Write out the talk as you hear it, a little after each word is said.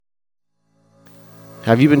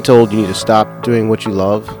Have you been told you need to stop doing what you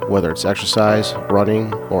love, whether it's exercise,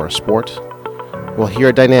 running, or a sport? Well, here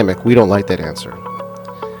at Dynamic, we don't like that answer.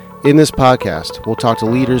 In this podcast, we'll talk to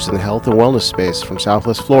leaders in the health and wellness space from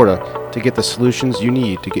Southwest Florida to get the solutions you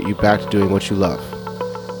need to get you back to doing what you love.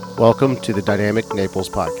 Welcome to the Dynamic Naples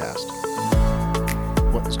podcast.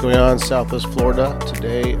 What's going on in Southwest Florida?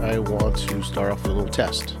 Today, I want to start off with a little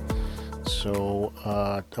test. So,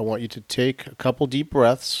 I want you to take a couple deep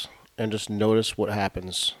breaths and just notice what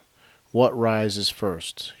happens. What rises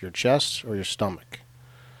first, your chest or your stomach?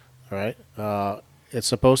 All right. It's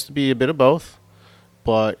supposed to be a bit of both,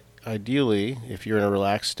 but ideally, if you're in a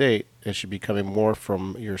relaxed state, it should be coming more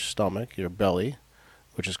from your stomach, your belly,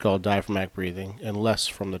 which is called diaphragmatic breathing, and less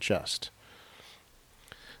from the chest.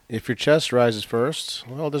 If your chest rises first,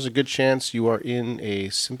 well, there's a good chance you are in a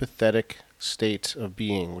sympathetic state of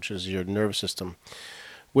being, which is your nervous system,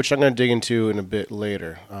 which I'm going to dig into in a bit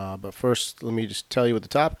later. But first, let me just tell you what the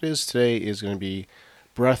topic is. Today is going to be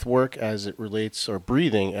breath work as it relates, or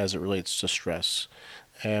breathing as it relates to stress.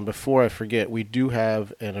 And before I forget, we do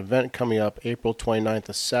have an event coming up April 29th,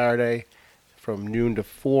 a Saturday, from noon to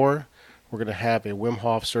 4. We're going to have a Wim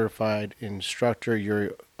Hof certified instructor,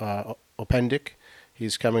 Yuri Opendik.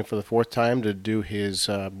 He's coming for the fourth time to do his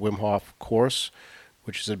Wim Hof course,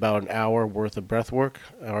 which is about an hour worth of breath work,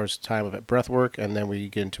 hours time of breath work, and then we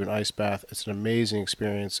get into an ice bath. It's an amazing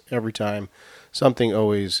experience every time. Something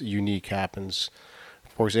always unique happens.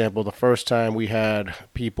 For example, the first time we had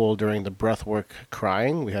people during the breath work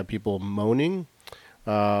crying. We had people moaning.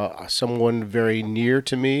 Someone very near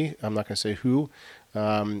to me, I'm not going to say who,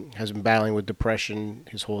 has been battling with depression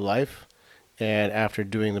his whole life. And after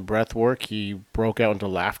doing the breath work, he broke out into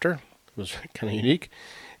laughter. It was kind of unique.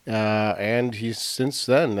 And he's since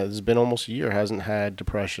then, it's been almost a year, hasn't had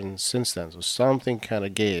depression since then. So something kind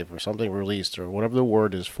of gave, or something released, or whatever the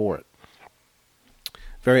word is for it.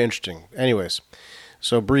 Very interesting. Anyways,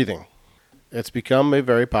 so breathing. It's become a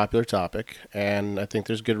very popular topic, and I think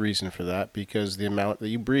there's good reason for that, because the amount that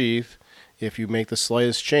you breathe, if you make the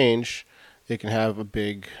slightest change, it can have a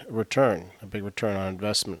big return on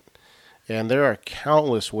investment. And there are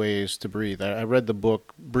countless ways to breathe. I read the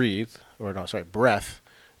book Breath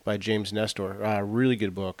by James Nestor. Really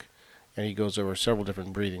good book, and he goes over several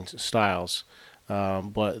different breathing styles.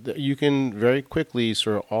 But you can very quickly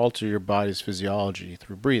sort of alter your body's physiology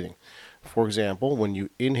through breathing. For example, when you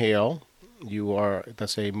inhale, you are,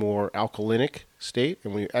 that's a more alkalinic state,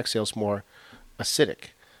 and when you exhale, it's more acidic.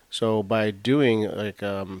 So by doing like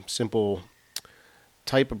simple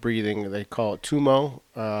type of breathing, they call it tumo,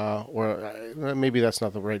 or maybe that's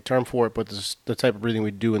not the right term for it, but this is the type of breathing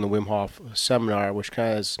we do in the Wim Hof seminar, which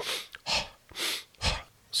kind of is,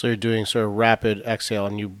 so you're doing sort of rapid exhale,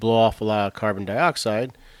 and you blow off a lot of carbon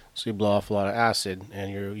dioxide, so you blow off a lot of acid,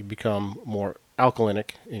 and you become more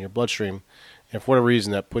alkalinic in your bloodstream, and for whatever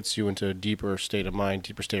reason, that puts you into a deeper state of mind,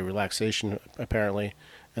 deeper state of relaxation, apparently,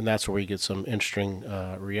 and that's where you get some interesting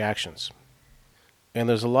reactions. And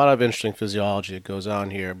there's a lot of interesting physiology that goes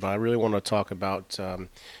on here, but I really want to talk about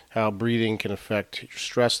how breathing can affect your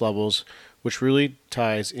stress levels, which really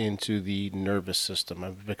ties into the nervous system.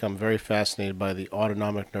 I've become very fascinated by the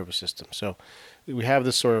autonomic nervous system. So we have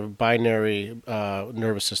this sort of binary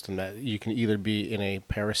nervous system that you can either be in a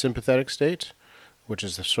parasympathetic state, which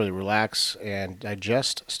is the sort of relax and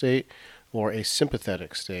digest state, or a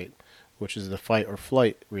sympathetic state, which is the fight or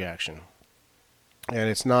flight reaction. And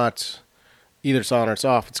it's not either it's on or it's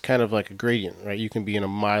off. It's kind of like a gradient, right? You can be in a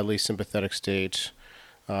mildly sympathetic state.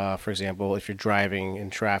 For example, if you're driving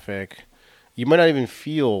in traffic, you might not even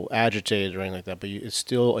feel agitated or anything like that, but it's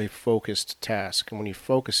still a focused task. And when you're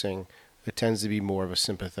focusing, it tends to be more of a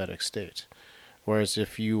sympathetic state. Whereas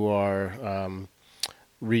if you are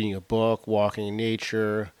reading a book, walking in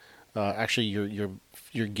nature, actually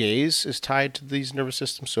your gaze is tied to these nervous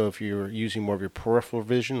systems. So if you're using more of your peripheral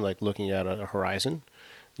vision, like looking at a horizon,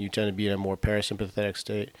 you tend to be in a more parasympathetic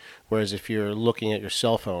state. Whereas if you're looking at your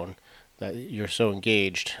cell phone, that you're so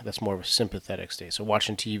engaged, that's more of a sympathetic state. So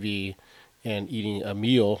watching TV and eating a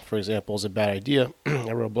meal, for example, is a bad idea.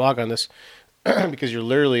 I wrote a blog on this because you're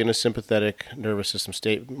literally in a sympathetic nervous system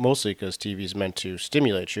state, mostly because TV is meant to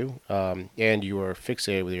stimulate you, and you are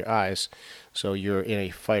fixated with your eyes. So you're in a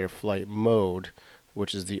fight or flight mode,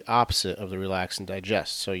 which is the opposite of the relax and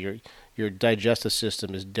digest. So your digestive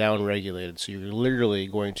system is down-regulated, so you're literally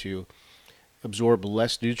going to absorb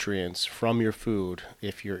less nutrients from your food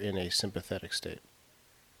if you're in a sympathetic state.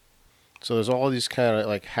 So there's all these kind of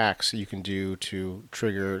like hacks that you can do to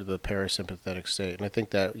trigger the parasympathetic state, and I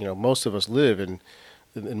think that most of us live in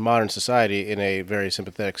modern society in a very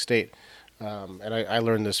sympathetic state. And I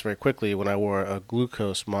learned this very quickly when I wore a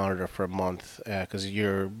glucose monitor for a month because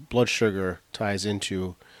your blood sugar ties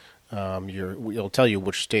into it'll tell you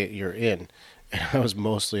which state you're in. And I was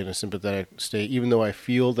mostly in a sympathetic state, even though I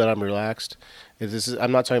feel that I'm relaxed.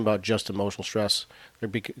 I'm not talking about just emotional stress.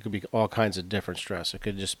 Could be all kinds of different stress. It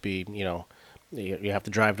could just be, you have to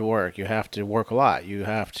drive to work, you have to work a lot, you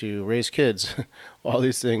have to raise kids. All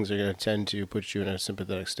these things are going to tend to put you in a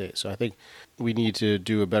sympathetic state. So I think we need to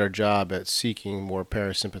do a better job at seeking more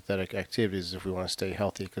parasympathetic activities if we want to stay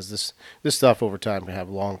healthy, because this stuff over time can have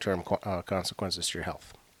long-term consequences to your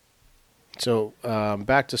health. So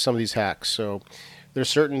back to some of these hacks. So there's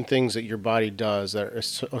certain things that your body does that are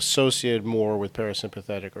associated more with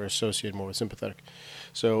parasympathetic or associated more with sympathetic.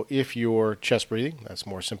 So if you're chest breathing, that's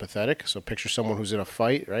more sympathetic. So picture someone who's in a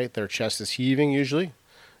fight, right? Their chest is heaving usually,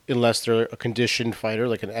 unless they're a conditioned fighter,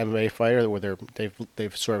 like an MMA fighter, where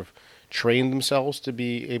they've sort of trained themselves to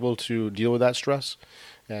be able to deal with that stress,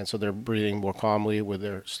 and so they're breathing more calmly with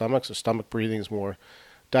their stomach. So stomach breathing is more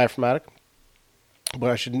diaphragmatic. But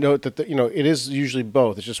I should note that it is usually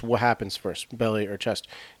both. It's just what happens first, belly or chest.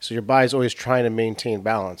 So your body's always trying to maintain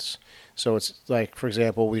balance. So it's like, for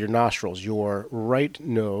example, with your nostrils, your right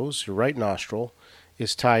nose, your right nostril,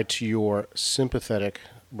 is tied to your sympathetic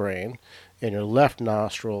brain, and your left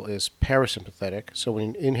nostril is parasympathetic. So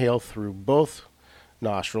when you inhale through both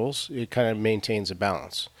nostrils, it kind of maintains a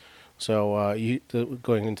balance. So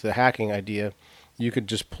going into the hacking idea, you could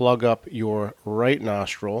just plug up your right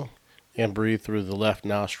nostril and breathe through the left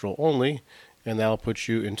nostril only, and that'll put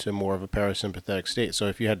you into more of a parasympathetic state. So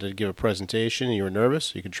if you had to give a presentation and you were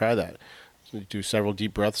nervous, you could try that. Do several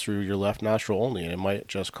deep breaths through your left nostril only, and it might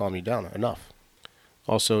just calm you down enough.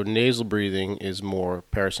 Also, nasal breathing is more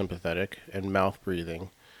parasympathetic, and mouth breathing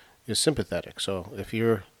is sympathetic. So if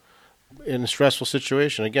you're in a stressful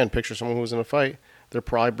situation, again, picture someone who's in a fight, they're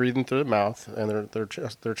probably breathing through the mouth, and their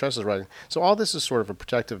chest is rising. So all this is sort of a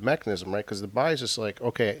protective mechanism, right? Because the body's just like,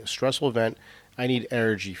 okay, stressful event, I need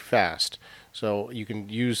energy fast. So you can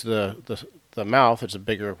use the mouth. It's a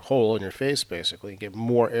bigger hole in your face, basically. Get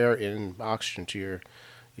more air in, oxygen to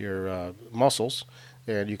your muscles,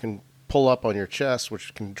 and you can pull up on your chest,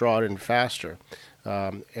 which can draw it in faster.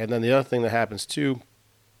 And then the other thing that happens too,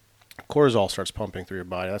 cortisol starts pumping through your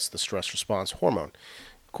body. That's the stress response hormone.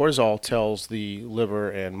 Cortisol tells the liver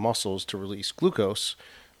and muscles to release glucose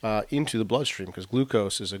into the bloodstream, because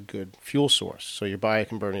glucose is a good fuel source. So your body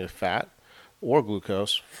can burn either fat or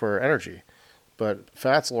glucose for energy. But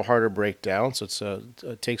fat's a little harder to break down, so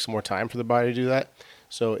it takes more time for the body to do that.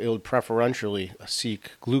 So it would preferentially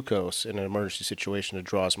seek glucose in an emergency situation to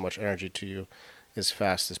draw as much energy to you as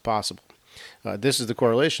fast as possible. This is the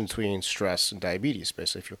correlation between stress and diabetes.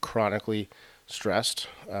 Basically, if you're chronically stressed,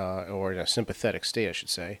 or in a sympathetic state, I should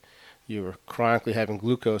say, you're chronically having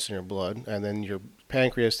glucose in your blood, and then your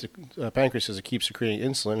pancreas says it keeps secreting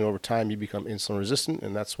insulin, and over time you become insulin resistant,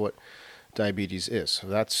 and that's what diabetes is. So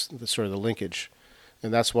that's sort of the linkage,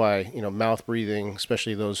 and that's why mouth breathing,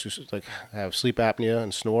 especially those who have sleep apnea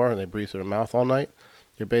and snore and they breathe through their mouth all night,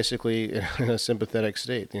 you're basically in a sympathetic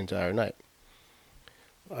state the entire night.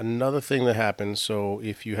 Another thing that happens, so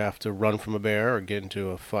if you have to run from a bear or get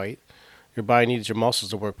into a fight, your body needs your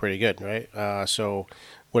muscles to work pretty good, right? So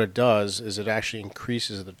what it does is it actually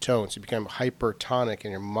increases the tone. So you become hypertonic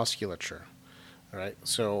in your musculature, all right?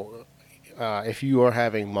 So if you are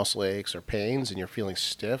having muscle aches or pains and you're feeling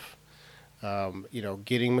stiff,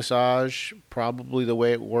 getting massage, probably the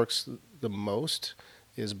way it works the most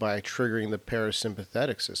is by triggering the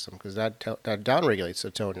parasympathetic system, because that downregulates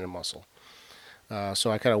the tone in the muscle. So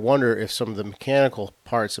I kind of wonder if some of the mechanical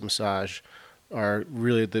parts of massage are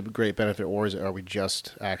really the great benefit, or are we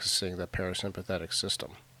just accessing the parasympathetic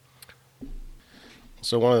system?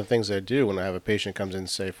 So one of the things I do when I have a patient comes in,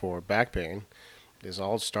 say, for back pain, is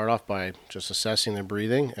I'll start off by just assessing their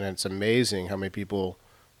breathing, and it's amazing how many people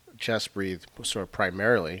chest breathe sort of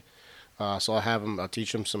primarily. So I'll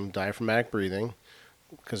teach them some diaphragmatic breathing,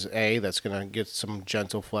 because A, that's going to get some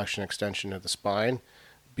gentle flexion extension of the spine.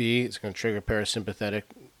 B, it's going to trigger parasympathetic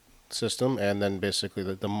system, and then basically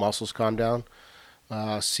the muscles calm down.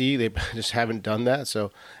 C, they just haven't done that,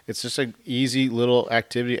 so it's just an easy little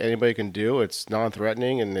activity anybody can do. It's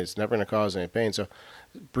non-threatening, and it's never going to cause any pain. So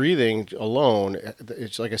breathing alone,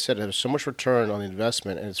 it's like I said, there's so much return on the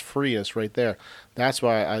investment, and it's free, and it's right there. That's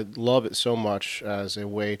why I love it so much as a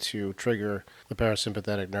way to trigger the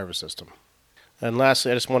parasympathetic nervous system. And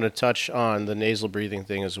lastly, I just want to touch on the nasal breathing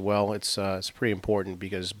thing as well. It's pretty important,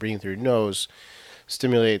 because breathing through your nose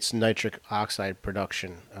stimulates nitric oxide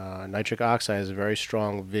production. Nitric oxide is a very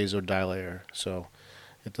strong vasodilator. So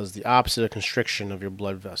It does the opposite of constriction of your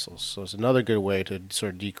blood vessels. So it's another good way to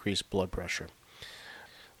sort of decrease blood pressure.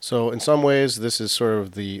 So in some ways, this is sort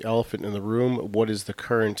of the elephant in the room. What is the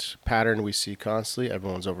current pattern we see constantly?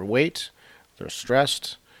 Everyone's overweight, they're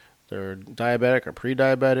stressed, they're diabetic or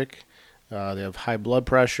pre-diabetic, they have high blood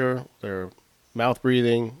pressure, they're mouth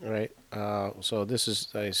breathing, right? So this is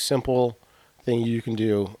a simple thing you can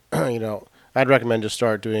do. I'd recommend just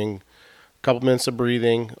start doing a couple minutes of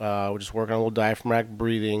breathing. We're just working on a little diaphragmatic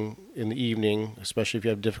breathing in the evening, especially if you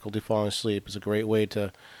have difficulty falling asleep. It's a great way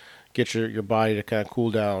to get your body to kind of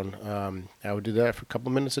cool down. I would do that for a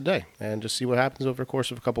couple minutes a day and just see what happens over the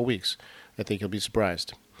course of a couple weeks. I think you'll be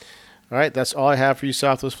surprised. All right, that's all I have for you,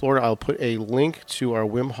 Southwest Florida. I'll put a link to our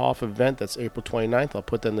Wim Hof event. That's April 29th. I'll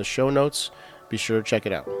put that in the show notes. Be sure to check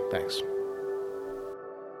it out. Thanks.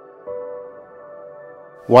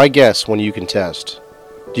 Why guess when you can test?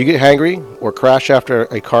 Do you get hangry or crash after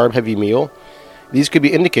a carb-heavy meal? These could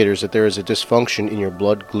be indicators that there is a dysfunction in your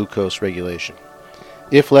blood glucose regulation.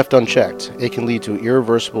 If left unchecked, it can lead to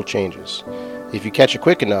irreversible changes. If you catch it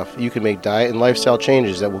quick enough, you can make diet and lifestyle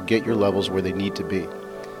changes that will get your levels where they need to be.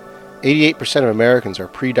 88% of Americans are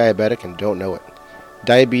pre-diabetic and don't know it.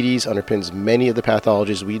 Diabetes underpins many of the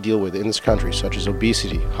pathologies we deal with in this country, such as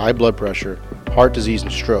obesity, high blood pressure, heart disease,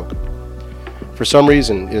 and stroke. For some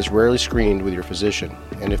reason, it is rarely screened with your physician,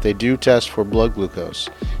 and if they do test for blood glucose,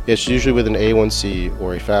 it's usually with an A1C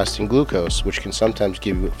or a fasting glucose, which can sometimes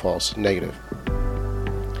give you a false negative.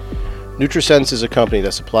 NutriSense is a company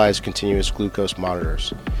that supplies continuous glucose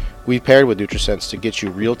monitors. We've paired with NutriSense to get you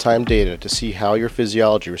real-time data to see how your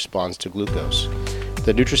physiology responds to glucose.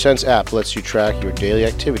 The NutriSense app lets you track your daily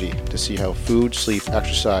activity to see how food, sleep,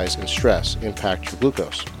 exercise, and stress impact your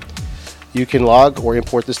glucose. You can log or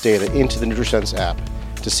import this data into the NutriSense app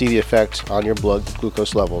to see the effect on your blood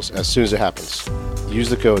glucose levels as soon as it happens. Use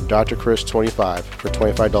the code DrChris25 for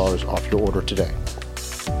 $25 off your order today.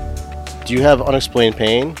 Do you have unexplained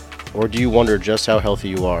pain, or do you wonder just how healthy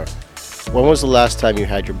you are? When was the last time you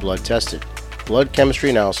had your blood tested? Blood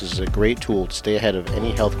chemistry analysis is a great tool to stay ahead of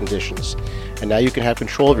any health conditions, and now you can have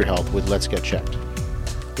control of your health with Let's Get Checked.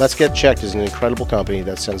 Let's Get Checked is an incredible company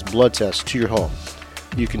that sends blood tests to your home.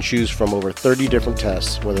 You can choose from over 30 different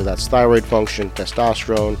tests, whether that's thyroid function,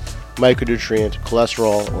 testosterone, micronutrient,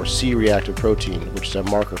 cholesterol, or C-reactive protein, which is a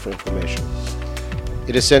marker for inflammation.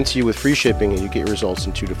 It is sent to you with free shipping, and you get your results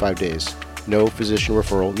in 2 to 5 days. No physician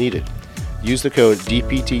referral needed. Use the code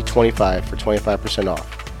DPT25 for 25%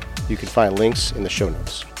 off. You can find links in the show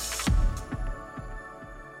notes.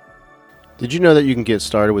 Did you know that you can get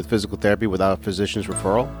started with physical therapy without a physician's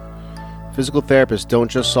referral? Physical therapists don't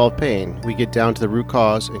just solve pain, we get down to the root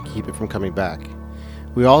cause and keep it from coming back.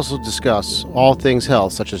 We also discuss all things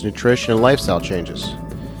health, such as nutrition and lifestyle changes.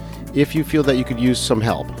 If you feel that you could use some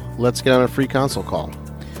help, let's get on a free consult call.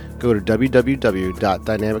 Go to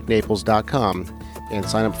www.dynamicnaples.com and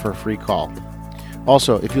sign up for a free call.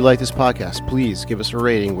 Also, if you like this podcast, please give us a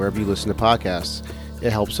rating wherever you listen to podcasts.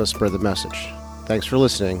 It helps us spread the message. Thanks for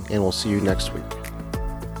listening, and we'll see you next week.